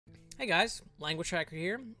Hey guys, Languagehacker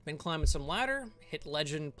here. Been climbing some ladder, hit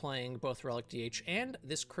legend playing both Relic DH and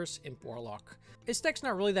this Curse Imp Warlock. This deck's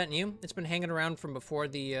not really that new. It's been hanging around from before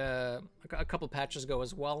the a couple patches ago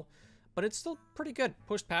as well, but it's still pretty good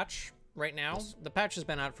post-patch right now. The patch has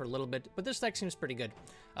been out for a little bit, but this deck seems pretty good.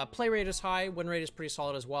 Play rate is high, win rate is pretty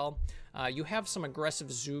solid as well. You have some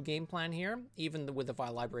aggressive zoo game plan here, even with the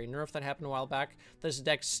Vile Library nerf that happened a while back. This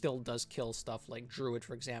deck still does kill stuff like Druid,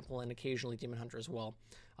 for example, and occasionally Demon Hunter as well.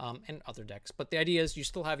 And other decks. But the idea is you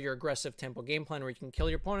still have your aggressive tempo game plan where you can kill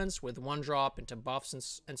your opponents with one drop into buffs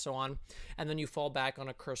and so on. And then you fall back on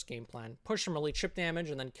a curse game plan. Push some really chip damage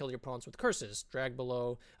and then kill your opponents with curses. Drag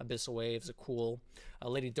Below, Abyssal Waves, a cool.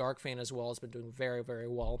 Lady Darkfane as well has been doing very, very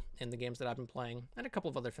well in the games that I've been playing. And a couple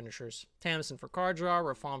of other finishers. Tamsin for card draw,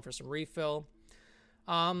 Reform for some refill.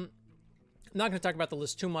 I'm not going to talk about the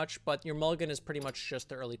list too much, but your mulligan is pretty much just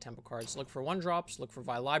the early tempo cards. Look for one drops, look for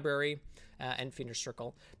Vile Library, and Fiendish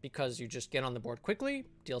Circle, because you just get on the board quickly,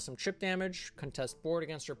 deal some chip damage, contest board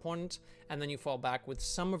against your opponent, and then you fall back with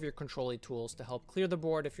some of your control tools to help clear the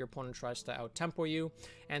board if your opponent tries to out-tempo you,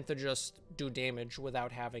 and to just do damage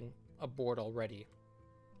without having a board already.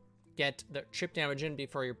 Get the chip damage in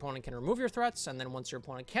before your opponent can remove your threats, and then once your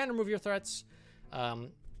opponent can remove your threats,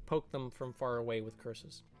 poke them from far away with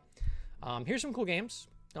curses. Here's some cool games.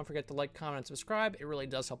 Don't forget to like, comment, and subscribe. It really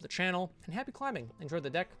does help the channel. And happy climbing. Enjoy the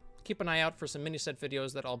deck. Keep an eye out for some mini-set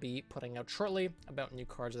videos that I'll be putting out shortly about new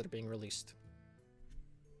cards that are being released.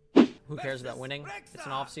 Who cares about winning? It's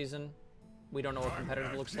an off-season. We don't know what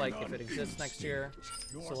competitive looks like if it exists next year.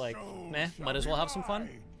 So, like, meh, might as well have some fun.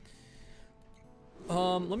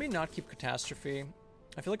 Let me not keep Catastrophe.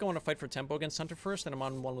 I feel like I want to fight for tempo against Hunter first, and I'm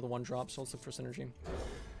on one with a one drop, so let's look for synergy.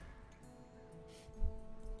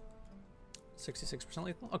 66%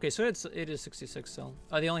 lethal. Okay, so it is 66 still.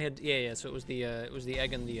 Oh, they only had yeah. So it was the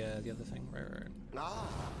egg and the other thing. Right.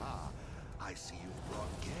 Ah, I see you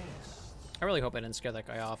brought guests. I really hope I didn't scare that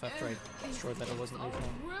guy off after I destroyed that it wasn't lethal.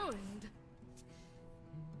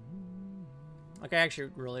 Like I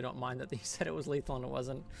actually really don't mind that he said it was lethal and it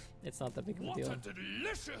wasn't. It's not that big of a deal. What a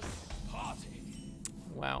delicious party!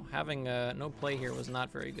 Wow, having no play here was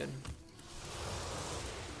not very good.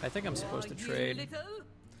 I think I'm supposed to trade.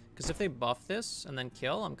 Because if they buff this and then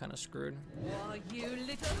kill, I'm kind of screwed.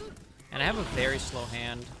 And I have a very slow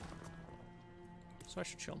hand. So I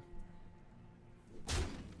should chill.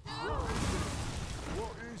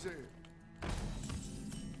 What is it?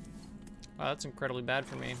 Wow, that's incredibly bad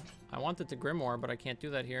for me. I wanted to Grimoire, but I can't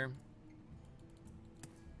do that here.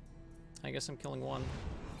 I guess I'm killing one.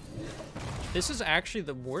 This is actually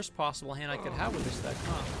the worst possible hand I could have with this deck,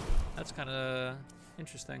 huh? That's kind of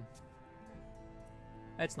interesting.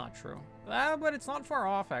 It's not true. But it's not far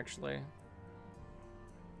off, actually.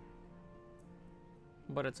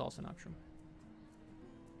 But it's also not true.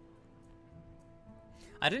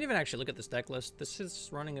 I didn't even actually look at this deck list. This is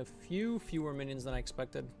running a few fewer minions than I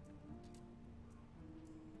expected.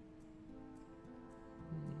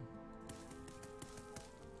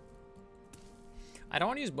 I don't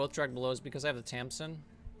want to use both Drag Belows because I have the Tamsin.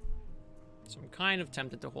 So I'm kind of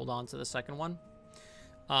tempted to hold on to the second one.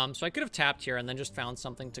 So I could have tapped here and then just found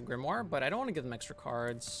something to Grimoire, but I don't want to give them extra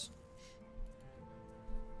cards.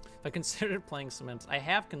 If I considered playing some imps, I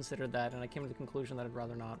have considered that, and I came to the conclusion that I'd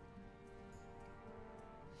rather not.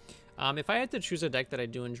 If I had to choose a deck that I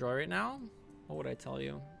do enjoy right now, what would I tell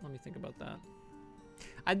you? Let me think about that.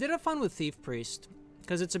 I did have fun with Thief Priest,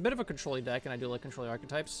 because it's a bit of a control-y deck, and I do like control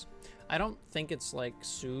archetypes. I don't think it's, like,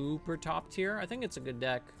 super top tier. I think it's a good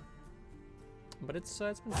deck. But it's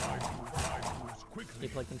been fun. You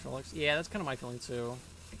play Control X? Yeah, that's kind of my feeling too.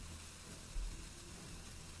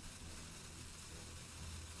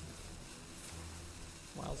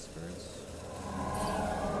 Wild Spirits.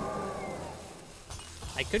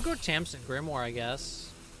 I could go Tamsin Grimoire, I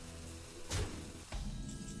guess.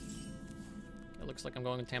 It looks like I'm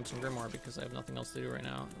going to Tamsin Grimoire because I have nothing else to do right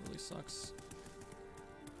now. It really sucks.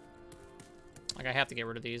 Like, I have to get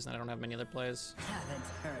rid of these, and I don't have many other plays. Haven't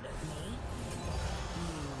heard of me.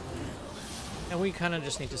 And we kind of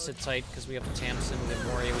just need to sit tight because we have the Tamsin, we have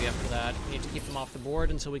Moriawi after that. We need to keep them off the board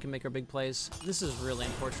until we can make our big plays. This is really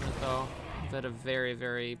unfortunate, though. We've had a very,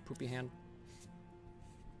 very poopy hand.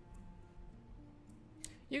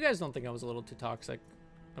 You guys don't think I was a little too toxic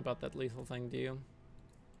about that lethal thing, do you?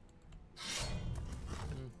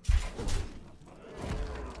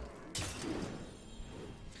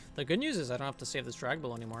 The good news is I don't have to save this Drag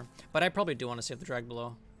Below anymore. But I probably do want to save the Drag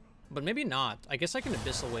Below. But maybe not. I guess I can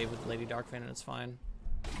Abyssal Wave with Lady Darkfane and it's fine.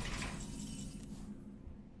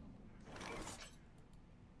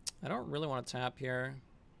 I don't really want to tap here.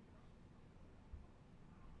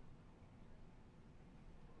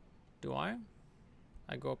 Do I?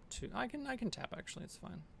 I go up to... I can tap, actually. It's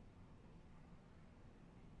fine.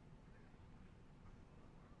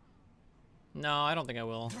 No, I don't think I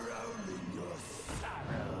will.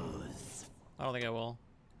 I don't think I will.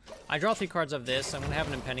 I draw 3 cards of this. I'm going to have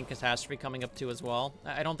an Impending Catastrophe coming up too as well.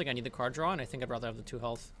 I don't think I need the card draw, and I think I'd rather have the 2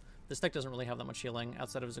 health. This deck doesn't really have that much healing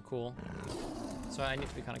outside of as a cool. So I need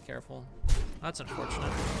to be kind of careful. That's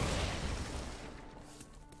unfortunate.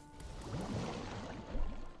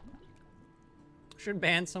 Should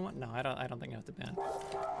ban someone? No, I don't think I have to ban.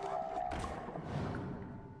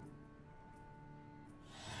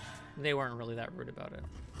 They weren't really that rude about it.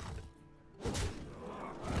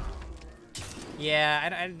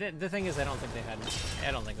 Yeah, the thing is, I don't think they had.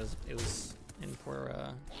 I don't think it was in poor.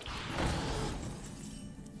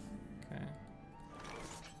 Okay.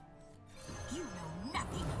 You know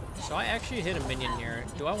nothing. So I actually hit a minion here.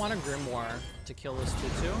 Do I want a Grimoire to kill this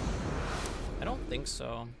 2/2? I don't think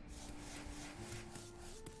so.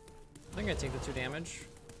 I think I take the 2 damage.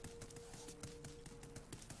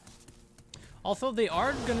 Although they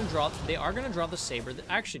are gonna draw the saber.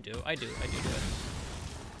 I actually do. I do it.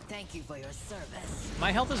 Thank you for your service.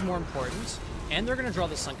 My health is more important, and they're gonna draw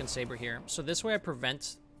the sunken saber here. So this way I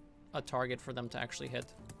prevent a target for them to actually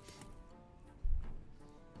hit.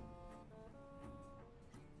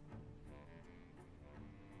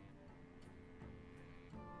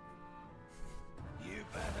 You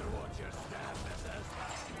better watch your step, missus.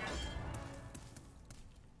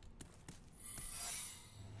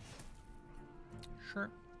 Sure.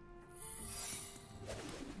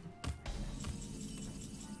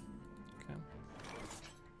 Okay.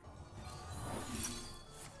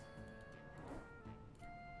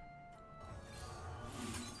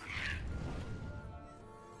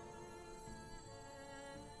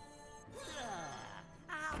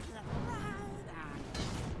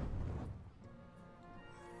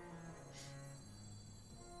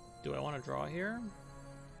 Do I want to draw here?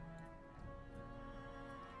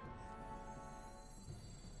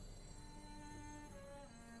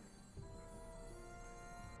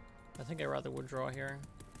 I think I rather would draw here.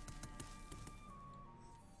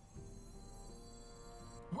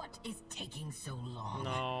 What is taking so long?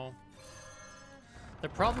 No. The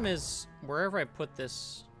problem is, wherever I put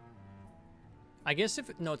this... I guess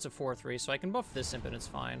if... No, it's a 4/3, so I can buff this imp and it's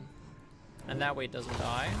fine. And that way it doesn't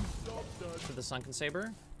die to the Sunken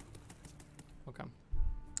Saber. Okay.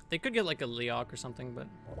 They could get like a Leok or something, but...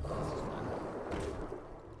 this is fine.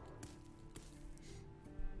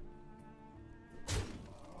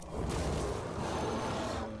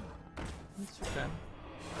 It's okay.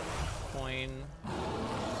 Coin.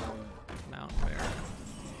 Mountain Bear.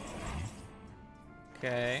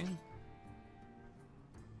 Okay.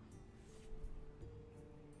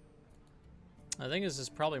 I think this is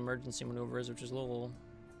probably emergency maneuvers, which is a little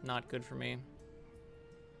not good for me.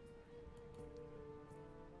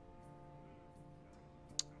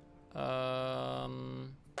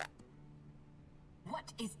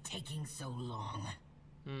 What is taking so long?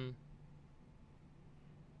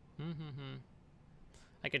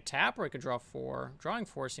 I could tap or I could draw 4. Drawing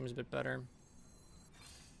 4 seems a bit better.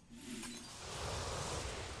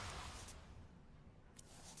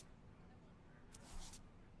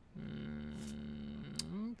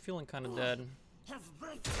 I'm feeling kind of dead.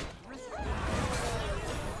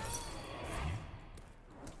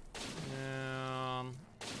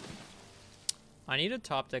 I need a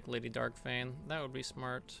top deck Lady Darkfane. That would be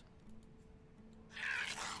smart.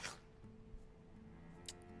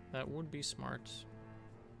 That would be smart.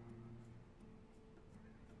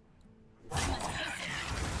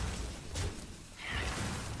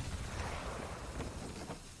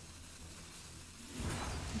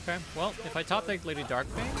 Okay, well, if I top deck Lady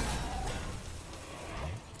Darkfane,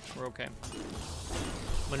 we're okay.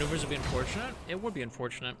 Maneuvers would be unfortunate. It would be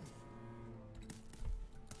unfortunate.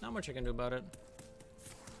 Not much I can do about it.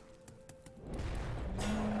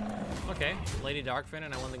 Okay, Lady Darkfane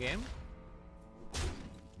and I won the game.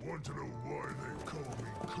 Want to know why they call me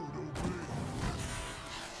Kudo Big?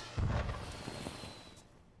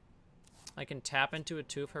 I can tap into it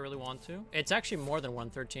too if I really want to. It's actually more than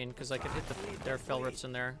 113 because I could hit their Fell Rips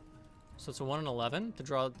in there. So it's a 1 in 11 to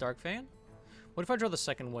draw Darkfane. What if I draw the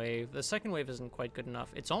second wave? The second wave isn't quite good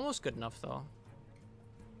enough. It's almost good enough though.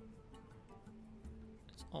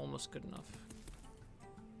 It's almost good enough.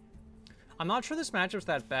 I'm not sure this matchup's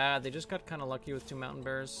that bad. They just got kind of lucky with 2 Mountain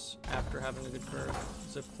Bears after having a good curve.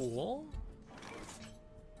 Is it cool?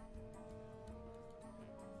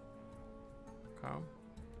 Okay.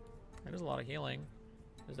 That is a lot of healing.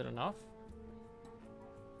 Is it enough?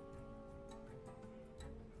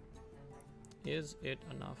 Is it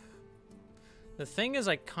enough? The thing is,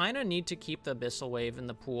 I kind of need to keep the Abyssal Wave in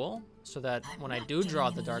the pool so that when I do draw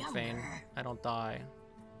the Dark Vein, I don't die.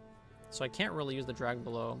 So I can't really use the Drag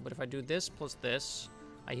Below, but if I do this plus this,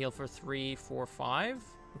 I heal for 3, 4, 5,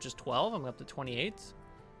 which is 12. I'm up to 28.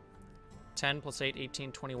 10 plus 8,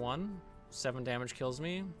 18, 21. 7 damage kills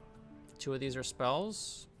me. 2 of these are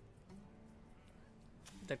spells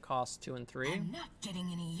that cost 2 and 3. I'm not getting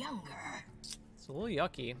any younger. It's a little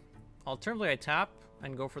yucky. Alternatively, I tap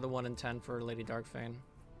and go for the 1 and 10 for Lady Darkfane.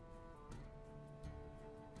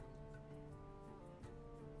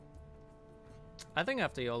 I think I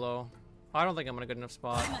have to YOLO. I don't think I'm in a good enough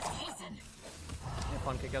spot. I must hasten. Hey,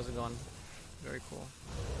 Pancake, how's it going? Very cool.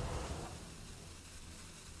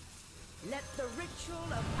 Let the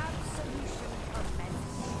ritual of absolution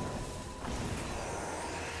commence.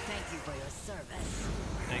 Thank you for your service.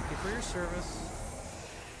 Thank you for your service.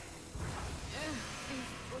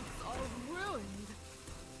 It's all ruined.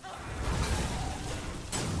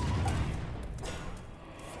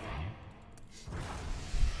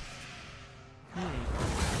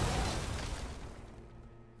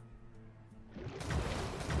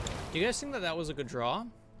 Do you guys think that that was a good draw?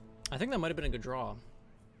 I think that might have been a good draw.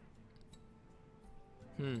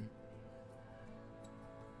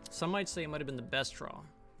 Some might say it might have been the best draw.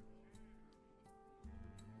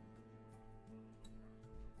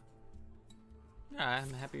 Yeah,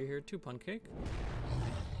 I'm happy you're here too, Pancake.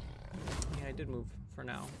 Yeah, I did move for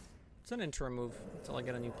now. It's an interim move until I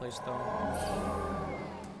get a new place, though.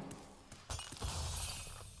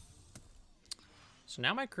 So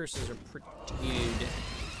now my curses are pretty good.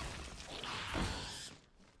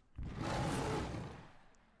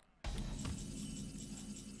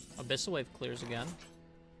 Abyssal Wave clears again.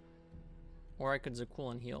 Or I could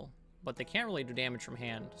Zakul and heal. But they can't really do damage from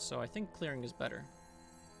hand, so I think clearing is better.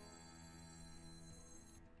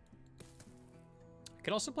 I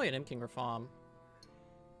could also play an Imp King or Fom.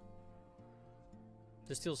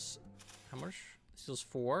 This deals... how much? This deals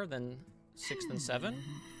 4, then 6, then 7.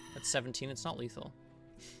 That's 17, it's not lethal.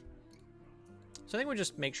 So I think we'll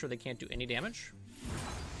just make sure they can't do any damage.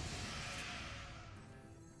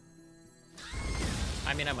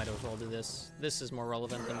 I mean, I might as well do this. This is more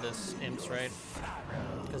relevant than this Imps, right?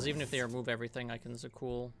 Because even if they remove everything, I can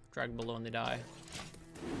Zakul, drag below, and they die.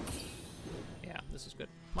 Yeah, this is good.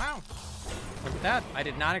 Wow! Look at that. I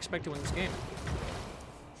did not expect to win this game.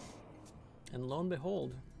 And lo and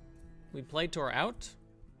behold, we played to our out,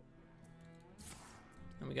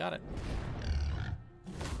 and we got it.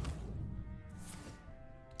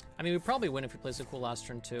 I mean, we probably win if we play Zakul last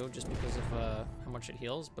turn too, just because of how much it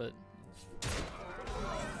heals, but...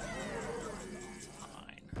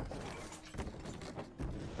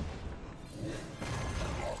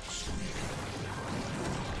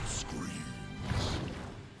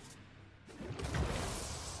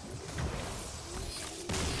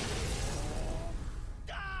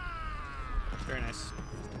 Very nice.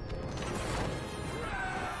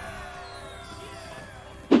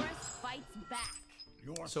 Forest fights back.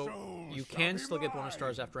 So you can still get bonus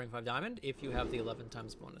stars after rank 5 diamond if you have the 11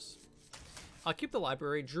 times bonus. I'll keep the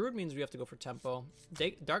library. Druid means we have to go for tempo.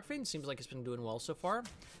 Darkfane seems like it's been doing well so far,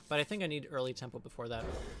 but I think I need early tempo before that,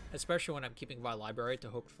 especially when I'm keeping my library to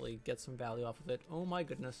hopefully get some value off of it. Oh my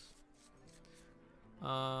goodness.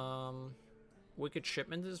 Wicked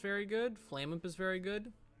Shipment is very good. Flame Imp is very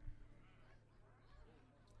good.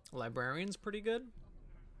 Librarian's pretty good.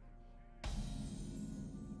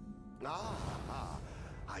 Ah,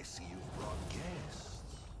 I see you've brought guests.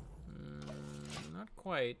 Not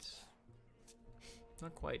quite.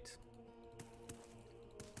 Not quite.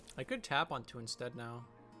 I could tap on 2 instead now.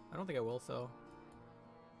 I don't think I will, though.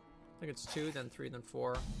 I think it's 2, then 3, then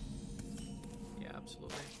 4. Yeah,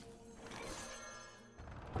 absolutely.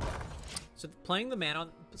 So playing the mana,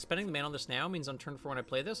 spending the mana on this now means on turn 4 when I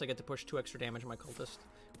play this, I get to push 2 extra damage on my cultist,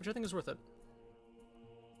 which I think is worth it.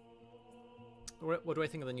 What do I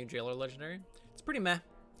think of the new Jailer Legendary? It's pretty meh.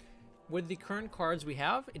 With the current cards we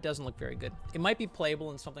have, it doesn't look very good. It might be playable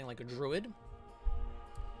in something like a Druid,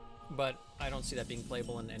 but I don't see that being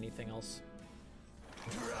playable in anything else.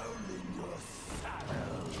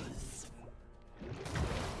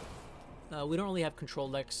 We don't really have control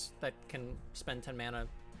decks that can spend 10 mana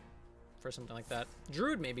for something like that.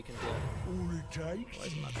 Druid maybe can do it. All it takes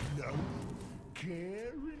is love,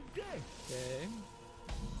 care, and death. Okay.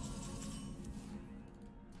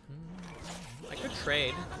 I could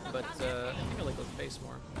trade, but I think I like the face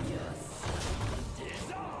more.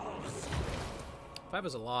 5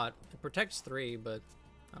 is a lot. It protects 3, but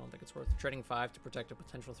I don't think it's worth trading 5 to protect a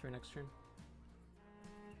potential 3 next turn.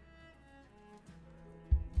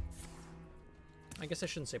 I guess I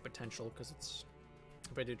shouldn't say potential, because it's...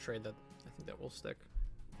 if I do trade that, I That will stick.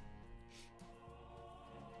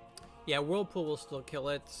 Yeah, Whirlpool will still kill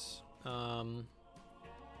it. There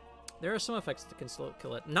are some effects that can still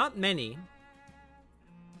kill it. Not many.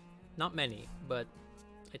 Not many, but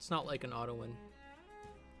it's not like an auto win.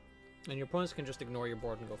 And your opponents can just ignore your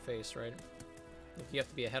board and go face, right? If you have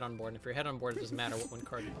to be ahead on board, and if you're ahead on board, it doesn't matter what one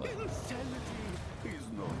card you play.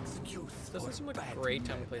 Doesn't seem like a great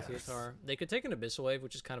time to play Theatar. They could take an Abyssal Wave,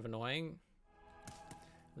 which is kind of annoying.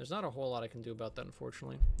 There's not a whole lot I can do about that,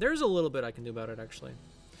 unfortunately. There's a little bit I can do about it, actually.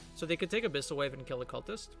 So they could take Abyssal Wave and kill the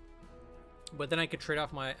Cultist. But then I could trade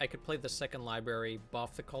off I could play the second library,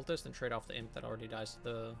 buff the Cultist, and trade off the Imp that already dies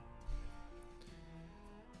to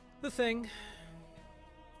the thing.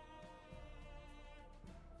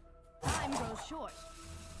 Time grows short.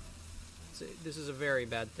 So this is a very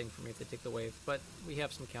bad thing for me if they take the wave, but we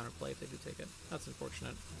have some counterplay if they do take it. That's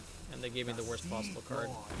unfortunate. And they gave me the worst possible card.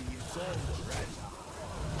 Okay,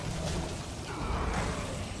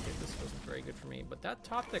 this wasn't very good for me, but that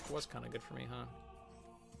top deck was kind of good for me, huh?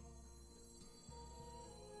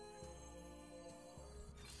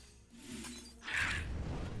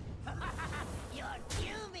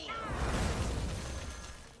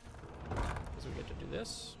 So we get to do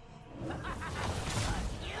this.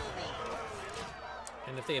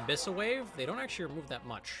 And if they Abyssal Wave, they don't actually remove that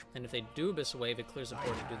much. And if they do Abyssal Wave, it clears the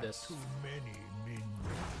board to do this.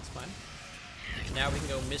 It's fine. Now we can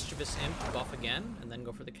go Mischievous Imp, buff again, and then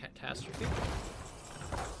go for the Catastrophe.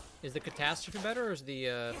 Is the Catastrophe better, or is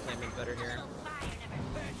the Flame Imp better here?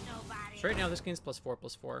 So right now this game's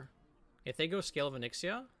 +4/+4. If they go Scale of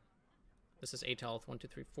Onyxia, this is 8 health, 1, 2,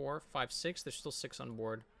 3, 4, 5, 6. There's still 6 on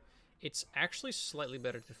board. It's actually slightly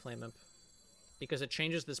better to Flame Imp, because it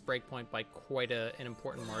changes this breakpoint by quite an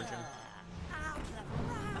important margin.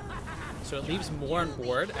 So it leaves more on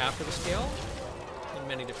board after the scale in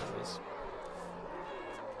many different ways.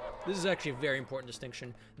 This is actually a very important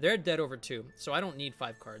distinction. They're dead over 2, so I don't need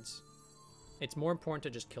 5 cards. It's more important to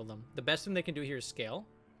just kill them. The best thing they can do here is scale.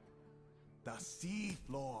 The sea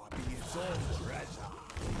floor be its own treasure.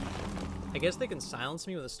 I guess they can silence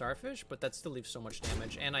me with a Starfish, but that still leaves so much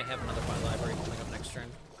damage, and I have another 5 library coming up next turn.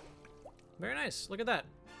 Very nice. Look at that.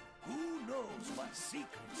 Who knows what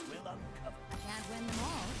secrets will uncover? Can't win them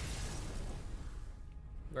all.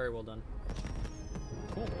 Very well done.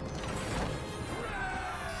 Cool.